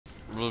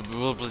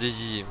Well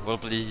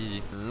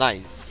played.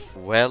 Nice.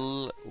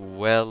 Well.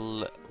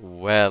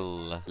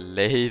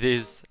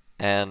 Ladies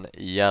and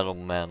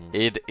gentlemen,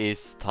 it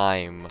is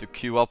time to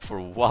queue up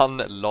for one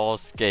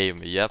last game.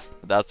 Yep,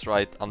 that's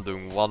right, I'm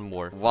doing one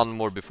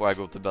more before I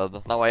go to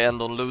bed. Now I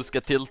end on lose,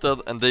 get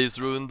tilted, and day is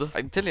ruined.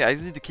 I'm telling you, I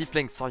just need to keep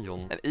playing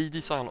Sion, and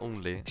AD Sion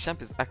only.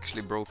 Champ is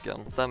actually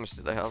broken. What damage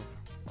did I have?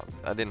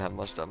 I didn't have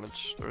much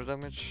damage. Story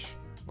damage?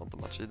 Not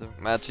that much either.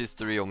 Match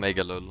history,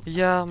 Omega Lul.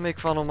 Yeah, make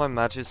fun of my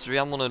match history.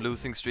 I'm on a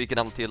losing streak and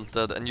I'm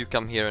tilted, and you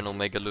come here and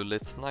Omega Lul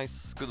it.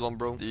 Nice, good one,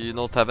 bro. Do you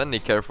not have any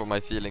care for my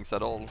feelings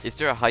at all? Is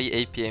there a high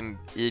APM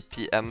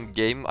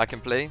game I can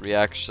play?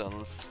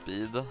 Reaction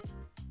speed.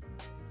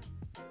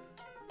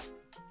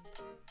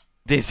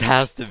 This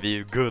has to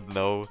be good,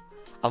 no?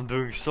 I'm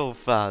doing so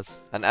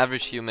fast. An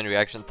average human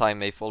reaction time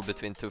may fall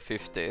between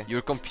 250.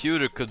 Your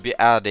computer could be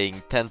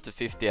adding 10 to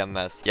 50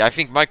 ms. Yeah, I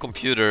think my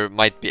computer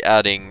might be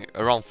adding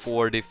around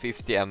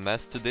 40-50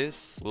 ms to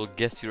this. We'll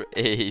guess your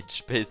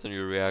age based on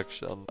your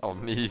reaction. Oh,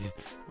 me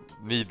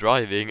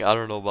driving? I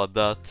don't know about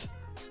that.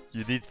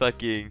 You need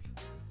fucking...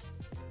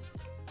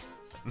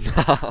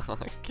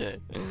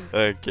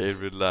 Okay,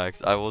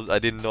 relax. I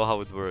didn't know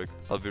how it worked.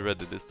 I'll be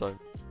ready this time.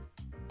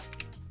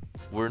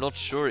 We're not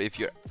sure if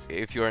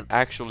you're an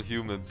actual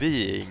human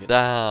being.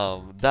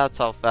 Damn, that's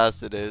how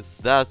fast it is.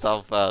 That's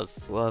how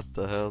fast. What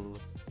the hell?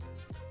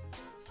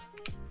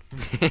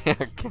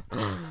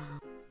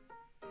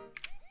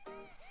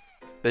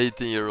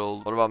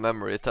 18-year-old. What about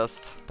memory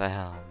test?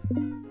 Damn.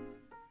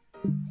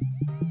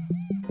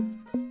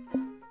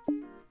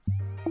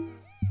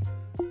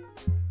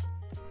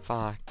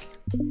 Fuck.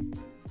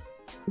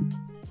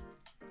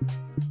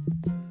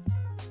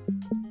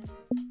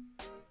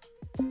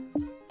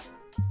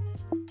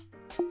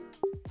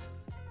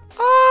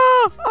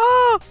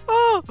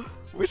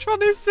 Which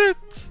one is it?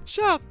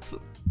 Shut.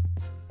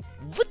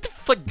 What the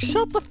fuck?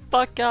 Shut the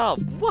fuck up.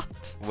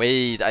 What?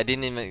 Wait, I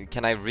didn't even...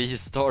 Can I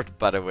restart,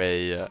 by the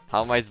way?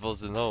 How am I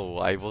supposed to know?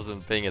 I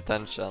wasn't paying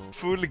attention.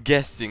 Full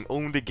guessing,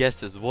 only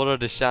guesses. What are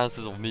the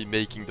chances of me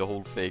making the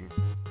whole thing?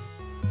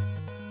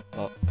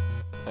 Oh,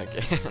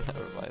 okay,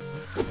 never mind.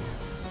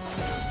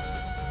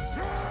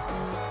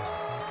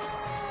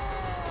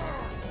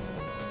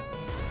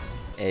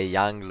 Hey,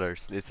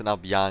 younglers, listen up,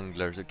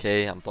 younglers,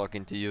 okay? I'm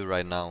talking to you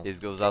right now. This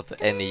goes out to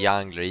any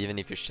youngler, even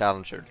if you're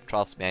challenger.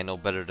 Trust me, I know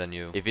better than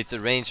you. If it's a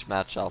ranged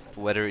matchup,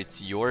 whether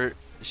it's your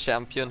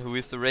champion who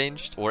is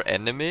arranged or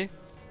enemy,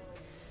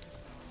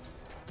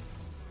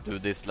 do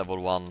this level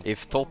 1.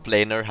 If top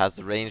laner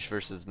has range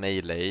versus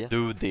melee,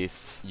 do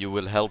this. You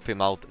will help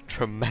him out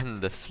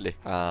tremendously.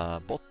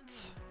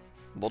 Bot.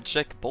 Mod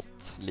check,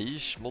 bot.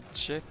 Leash, mod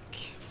check.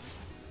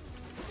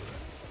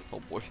 Oh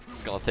boy,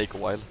 it's gonna take a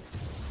while.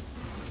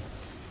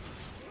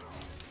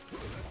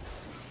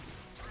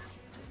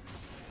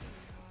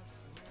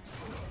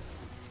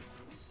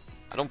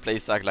 I don't play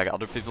Zac like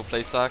other people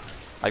play Zac.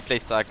 I play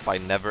Zac by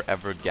never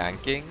ever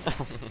ganking.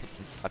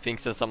 I think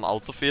since I'm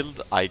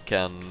autofilled, I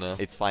can...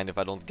 it's fine if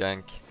I don't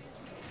gank.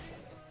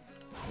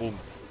 Boom.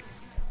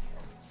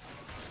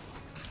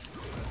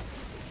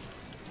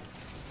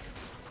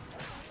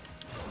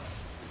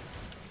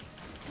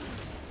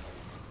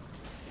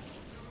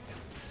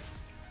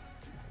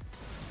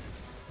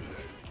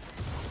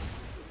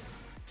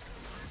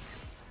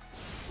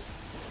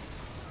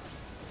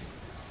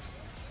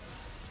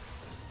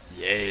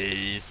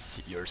 Yes,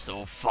 you're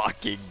so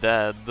fucking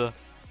dead.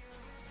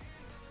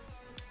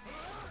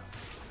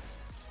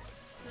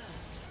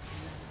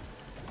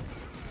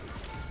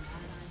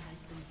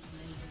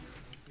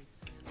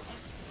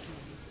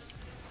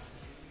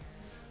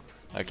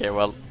 Okay,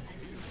 well,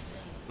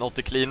 not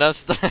the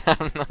cleanest,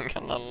 I'm not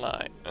gonna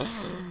lie.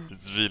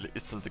 This really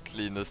isn't the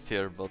cleanest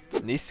here, but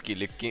Niski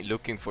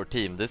looking for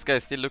team. This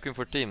guy's still looking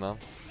for team, huh?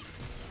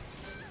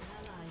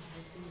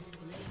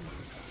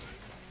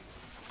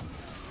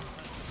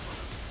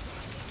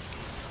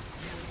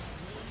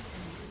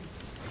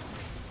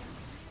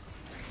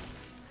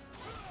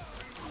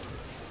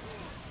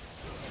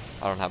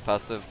 I don't have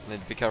passive, need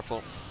to be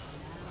careful.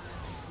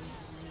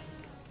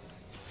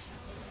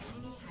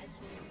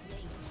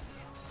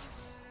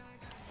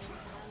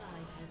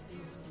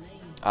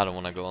 I don't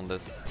want to go on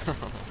this.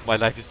 My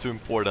life is too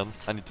important.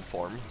 I need to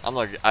farm.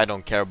 I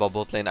don't care about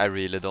bot lane, I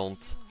really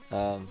don't.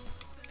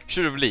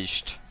 Should have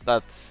leashed.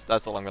 That's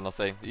all I'm gonna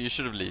say. You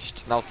should have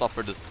leashed. Now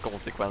suffer the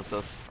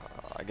consequences.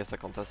 I guess I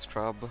contest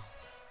crab.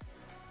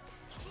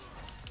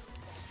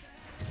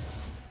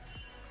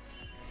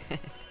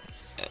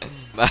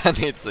 Man,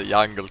 it's a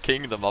jungle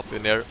kingdom up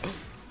in here.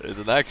 It's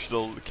an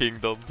actual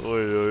kingdom.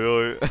 Oi oi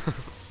oi.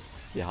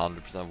 He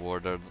 100%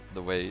 warded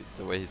the way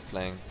he's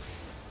playing.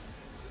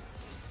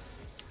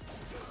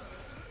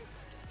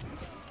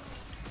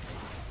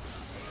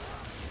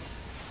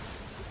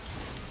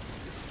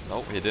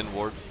 No, he didn't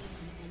ward.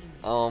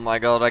 Oh my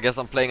god, I guess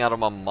I'm playing out of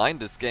my mind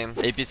this game.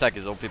 AP Zac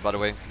is OP, by the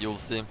way. You'll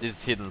see. This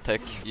is hidden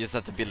tech. You just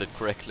have to build it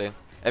correctly.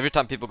 Every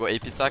time people go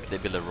AP Zac, they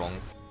build it wrong.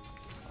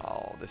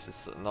 Oh, this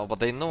is... No, but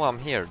they know I'm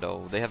here,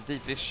 though. They have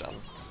deep vision.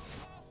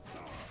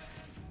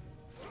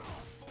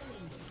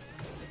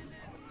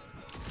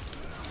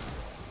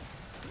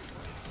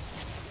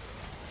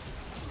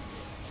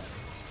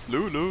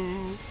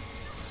 Lulu!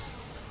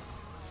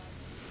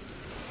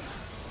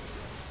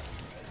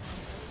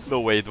 No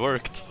way, it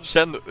worked.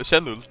 Shen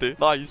ulti.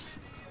 Nice.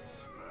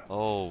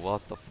 Oh,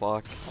 what the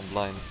fuck? I'm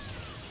blind.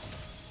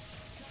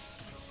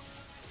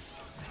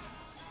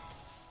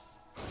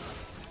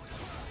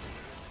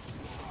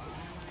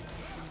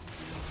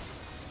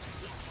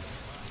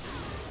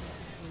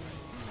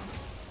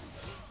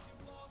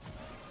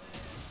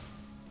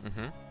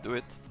 Do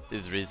it.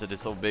 This reset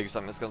is so big, so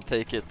I'm just gonna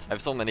take it. I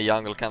have so many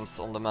jungle camps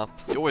on the map.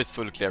 You always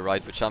full clear,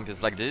 right, with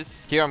champions like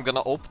this. Here I'm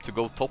gonna opt to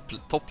go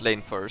top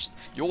lane first.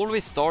 You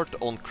always start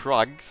on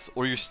Krugs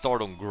or you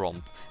start on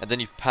Gromp, and then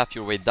you path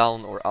your way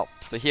down or up.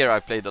 So here I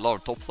played a lot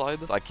of top side,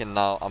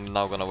 so I'm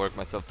now gonna work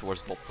myself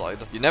towards bot side.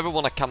 You never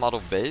wanna come out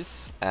of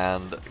base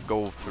and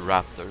go to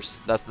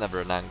Raptors. That's never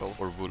an angle.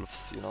 Or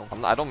Wolves, you know.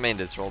 I don't main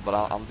this role, but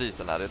I'm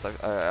decent at it,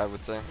 I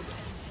would say.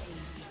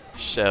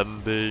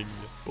 Shending.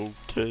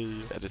 Okay.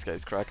 Yeah, this guy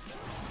is cracked.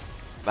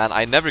 Man,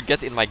 I never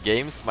get in my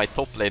games, my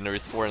top laner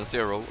is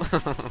 4-0.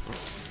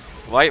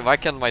 Why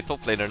can my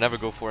top laner never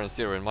go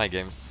 4-0 in my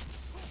games?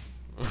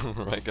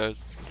 Right,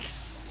 guys?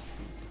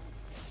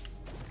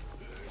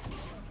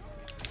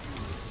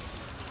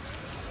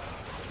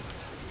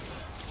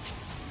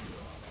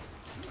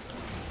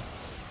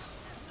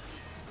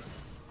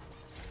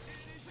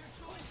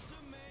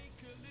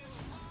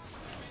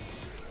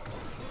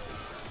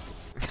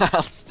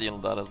 I'll steal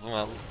that as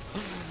well.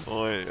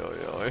 Oi, oi,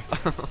 oi.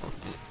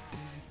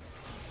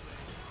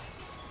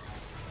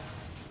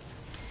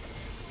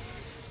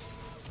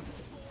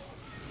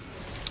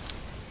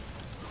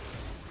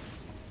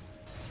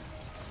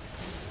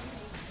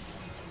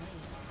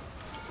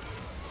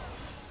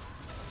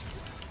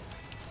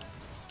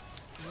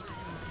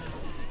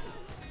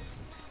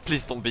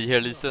 Please don't be here,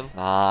 listen.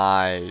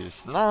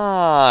 Nice,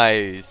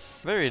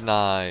 nice, very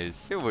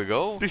nice. Here we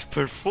go. This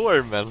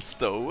performance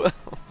though.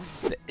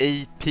 The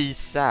AP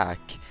sack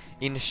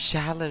in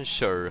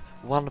Challenger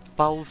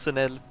 1000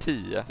 LP.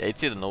 Yeah,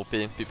 it's hidden OP,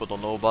 people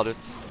don't know about it.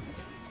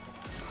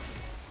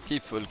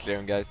 Keep full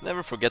clearing, guys.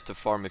 Never forget to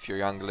farm if you're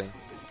jungling.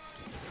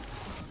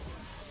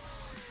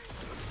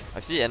 I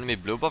see enemy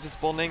blue buff is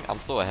spawning. I'm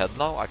so ahead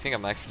now. I think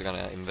I'm actually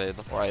gonna invade.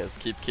 Or I just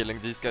keep killing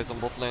these guys on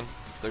bot lane.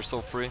 They're so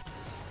free.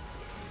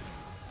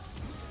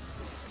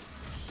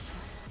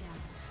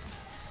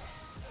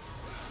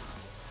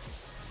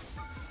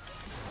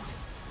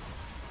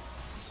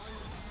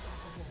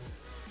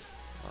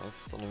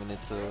 Nice, don't even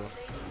need to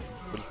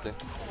ulti.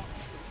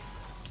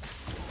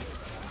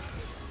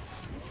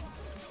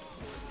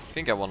 I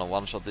think I wanna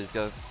one-shot these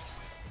guys.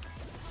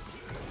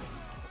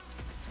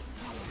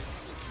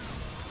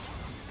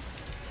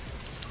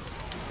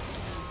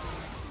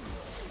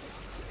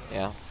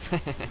 Yeah.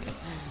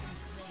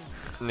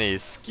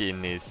 Niski,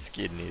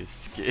 niski,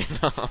 niski.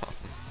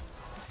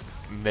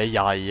 May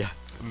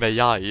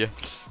I?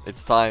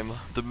 It's time.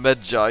 The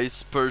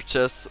Magi's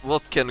purchase.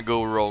 What can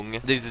go wrong?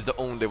 This is the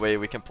only way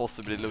we can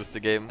possibly lose the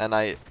game, and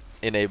I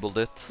enabled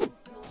it.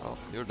 Oh,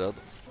 you're dead.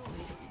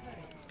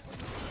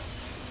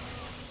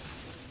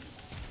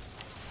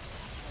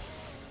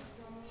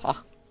 Huh?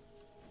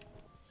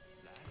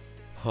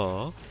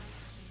 Huh?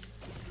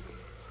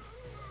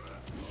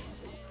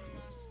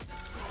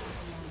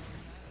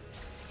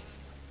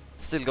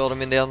 Still got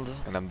him in the end.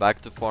 And I'm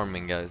back to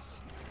farming,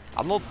 guys.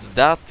 I'm not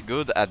that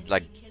good at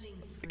like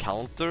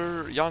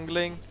counter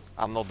jungling.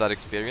 I'm not that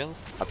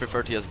experienced. I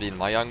prefer TSB in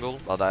my jungle,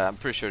 but I'm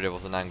pretty sure there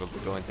was an angle to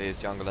go into his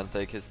jungle and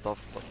take his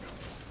stuff, but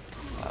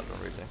I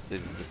don't really.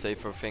 This is the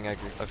safer thing, I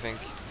think.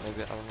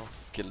 Maybe, I don't know.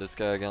 Let's kill this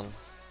guy again.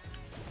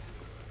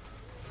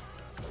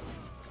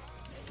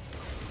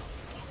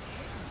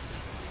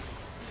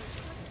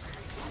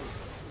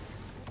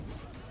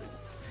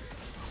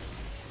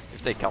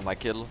 If they come, I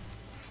kill.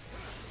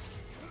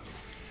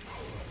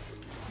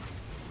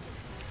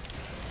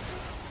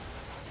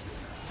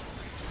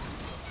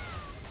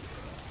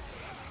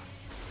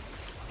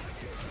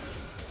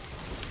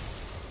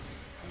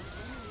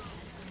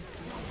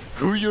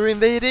 Who you're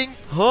invading?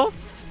 Huh?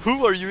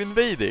 Who are you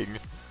invading?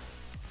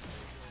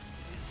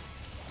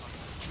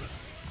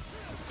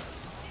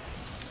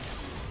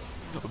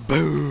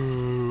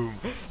 Boom!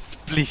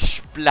 Splish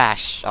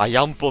splash! I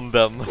jump on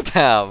them.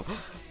 Damn!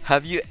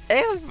 Have you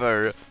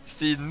ever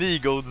seen me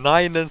go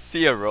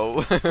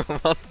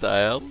 9-0? What the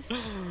hell?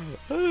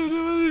 I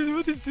don't know,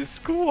 what is this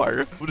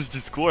score? What is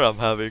this score I'm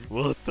having?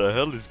 What the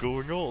hell is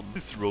going on?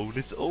 This roll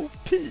is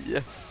OP!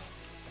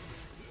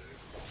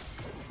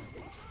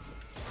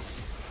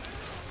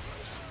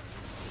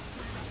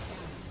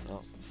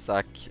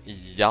 Sack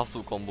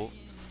Yasuo combo.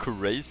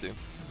 Crazy.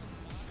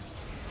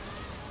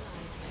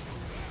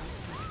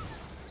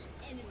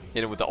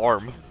 Hit him with the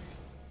arm.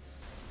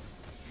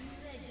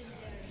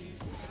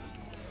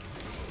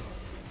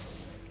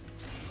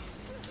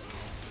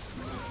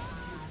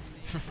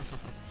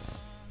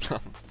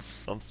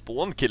 I'm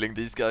spawn killing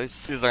these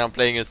guys. Feels like I'm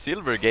playing a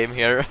silver game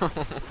here.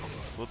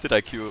 What did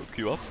I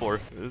queue up for?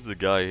 There's a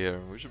guy here.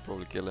 We should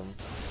probably kill him.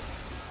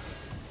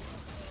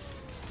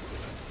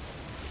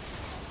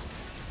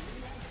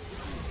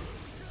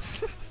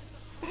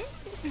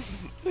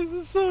 This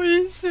is so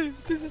easy.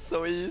 This is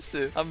so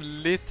easy.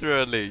 I'm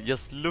literally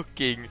just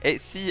looking.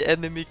 See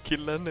enemy,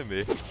 kill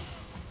enemy.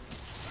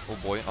 Oh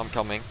boy, I'm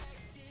coming.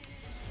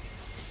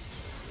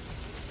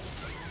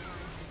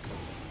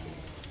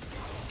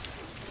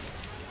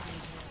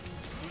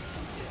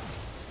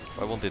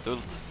 I want it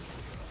ult.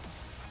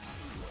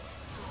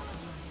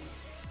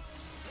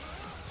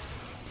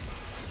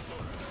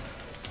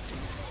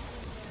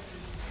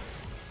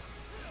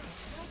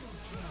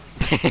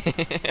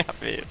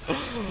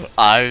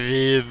 I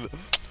mean,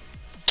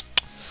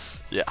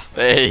 yeah.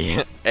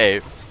 Hey,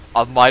 hey,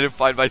 I might have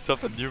find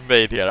myself a new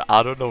mate here.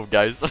 I don't know,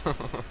 guys.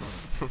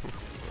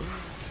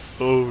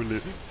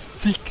 Holy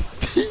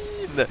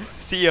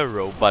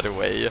 16-0, by the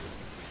way.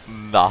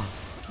 Nah.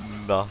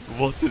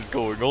 What is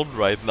going on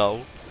right now?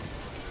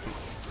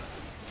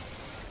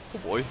 Oh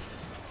boy.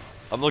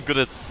 I'm not good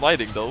at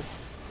smiting though.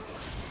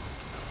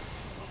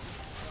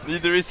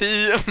 Neither is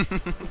he.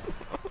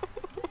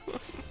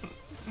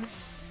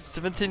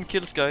 17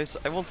 kills, guys.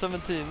 I want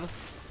 17. Look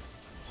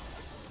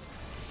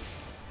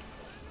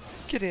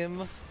at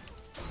him.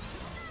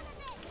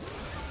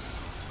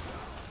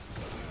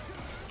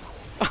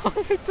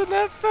 It's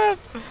an FF.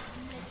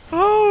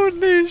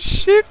 Holy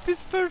shit,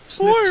 this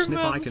performance! Sniff,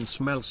 I can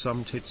smell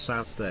some tits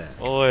out there.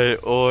 Oi,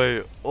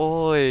 oi,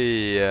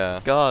 oi!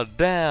 God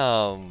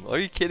damn! Are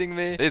you kidding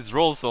me? It's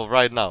roll swap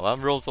right now.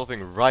 I'm roll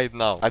swapping right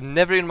now. I've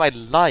never in my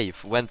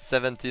life went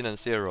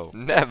 17-0.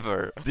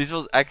 Never! This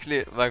was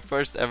actually my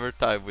first ever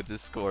time with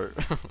this score.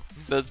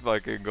 Let's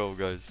fucking go,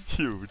 guys.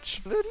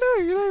 Huge. Look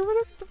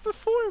at the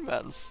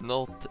performance.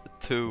 Not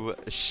too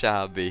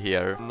shabby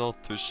here.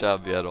 Not too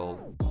shabby at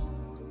all.